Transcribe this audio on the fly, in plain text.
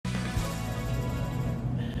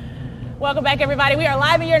Welcome back, everybody. We are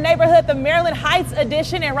live in your neighborhood, the Maryland Heights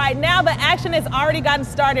edition, and right now the action has already gotten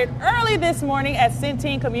started early this morning at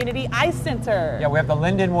Centene Community Ice Center. Yeah, we have the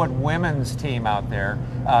Lindenwood women's team out there.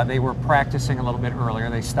 They were practicing a little bit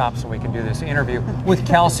earlier. They stopped so we can do this interview with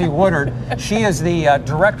Kelsey Woodard. She is the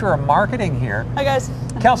director of marketing here. Hi, guys.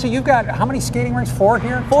 Kelsey, you've got how many skating rinks? 4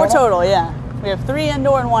 here? Four total, yeah. We have 3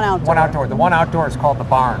 indoor and 1 outdoor. 1 outdoor. The 1 outdoor is called the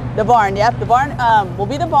Barn. The Barn, yep. The Barn will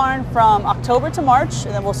be the Barn from October to March,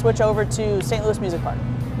 and then we'll switch over to St. Louis Music Park.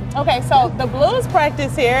 Okay, so the Blues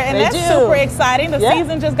practice here, and They that's do. super exciting. The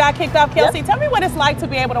season just got kicked off. Kelsey, tell me what it's like to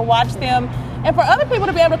be able to watch them, and for other people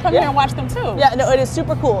to be able to come here and watch them too. Yeah, no, it is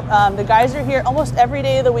super cool. The guys are here almost every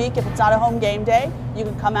day of the week. If it's not a home game day, you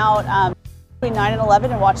can come out between 9 and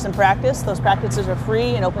 11 and watch them practice. Those practices are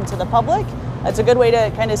free and open to the public. It's a good way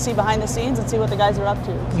to kind of see behind the scenes and see what the guys are up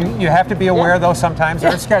to. You have to be aware, though, sometimes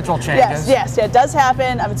there are schedule changes. Yes, it does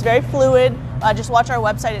happen. It's very fluid. Just watch our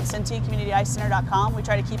website at CenteneCommunityIceCenter.com. We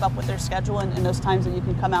try to keep up with their schedule and those times that you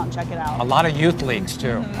can come out and check it out. A lot of youth leagues,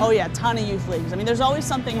 too. Oh, yeah, a ton of youth leagues. I mean, there's always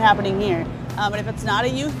something happening here. But if it's not a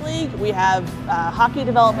youth league, we have hockey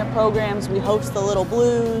development programs. We host the Little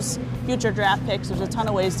Blues, future draft picks. There's a ton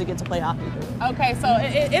of ways to get to play hockey. Okay, so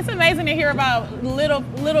it's amazing to hear about little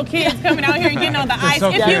kids coming out here and getting on the ice.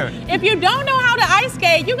 So if you don't know how to ice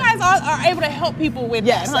skate, you guys are able to help people with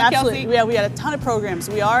that. Yes, absolutely. Yeah, we had a ton of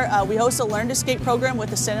programs. We host a Learn to Skate program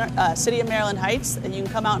with the City of Maryland Heights that you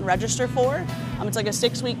can come out and register for. It's like a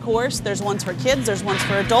 6-week course. There's ones for kids. There's ones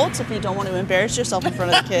for adults if you don't want to embarrass yourself in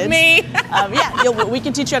front of the kids. Me. We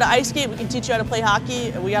can teach you how to ice skate. We can teach you how to play hockey.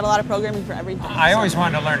 We got a lot of programming for everything. I always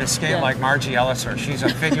wanted to learn to skate like Margie Elliser. She's a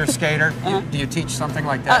figure skater. Do you teach something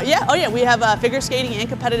like that? Yeah. We have figure skating and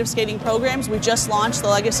competitive skating programs. We just launched the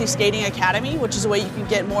Legacy Skating Academy, which is a way you can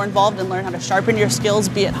get more involved and learn how to sharpen your skills,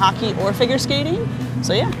 be it hockey or figure skating.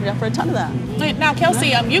 So yeah, we offer a ton of that. Now,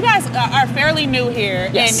 Kelsey, you guys are fairly new here,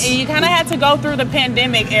 and you kind of had to go through the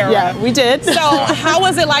pandemic era. Yeah, we did. So how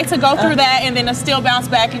was it like to go through that and then to still bounce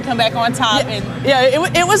back and come back on top?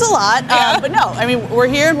 It was a lot, but no, I mean, we're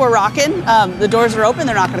here and we're rocking. The doors are open;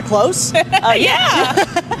 they're not going to close.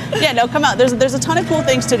 No, come out. There's a ton of cool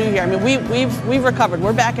things to do here. I mean, we've recovered.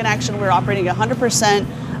 We're back in action. We're operating 100%.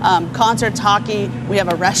 Concerts, hockey. We have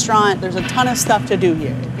a restaurant. There's a ton of stuff to do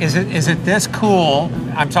here. Is it this cool?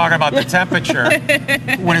 I'm talking about the temperature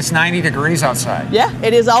when it's 90 degrees outside. Yeah,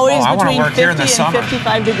 it is always between 50 and summer.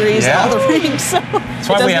 55 degrees all the rinks. So that's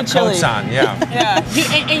why we have coats on.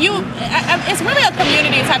 It's really a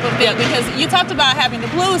community type of thing because you talked about having the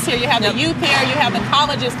Blues here, you have the youth here, you have the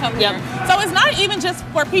colleges come here. So it's not even just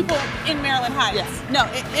for people in Maryland Heights. Yes. No,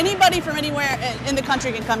 anybody from anywhere in the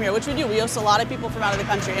country can come here, which we do. We host a lot of people from out of the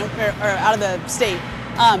country or out of the state.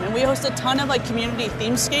 And we host a ton of community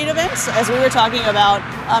themed skate events, as we were talking about.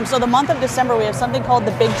 So the month of December, we have something called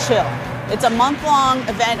the Big Chill. It's a month-long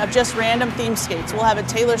event of just random themed skates. We'll have a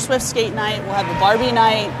Taylor Swift skate night. We'll have a Barbie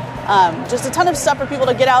night. Just a ton of stuff for people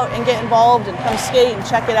to get out and get involved and come skate and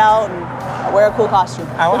check it out and wear a cool costume.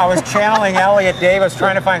 I was channeling Elliot Davis,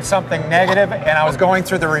 trying to find something negative, and I was going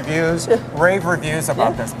through the reviews, rave reviews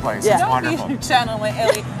about this place. It's wonderful. Don't be channeling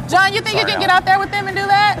Elliot. John, you think you can get out there with them and do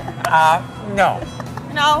that? No.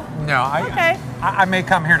 No? No. I may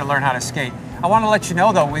come here to learn how to skate. I want to let you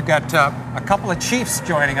know, though, we've got a couple of chiefs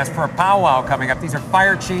joining us for a powwow coming up. These are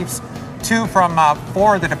fire chiefs, 2 from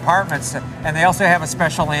 4 of the departments, and they also have a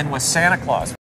special in with Santa Claus.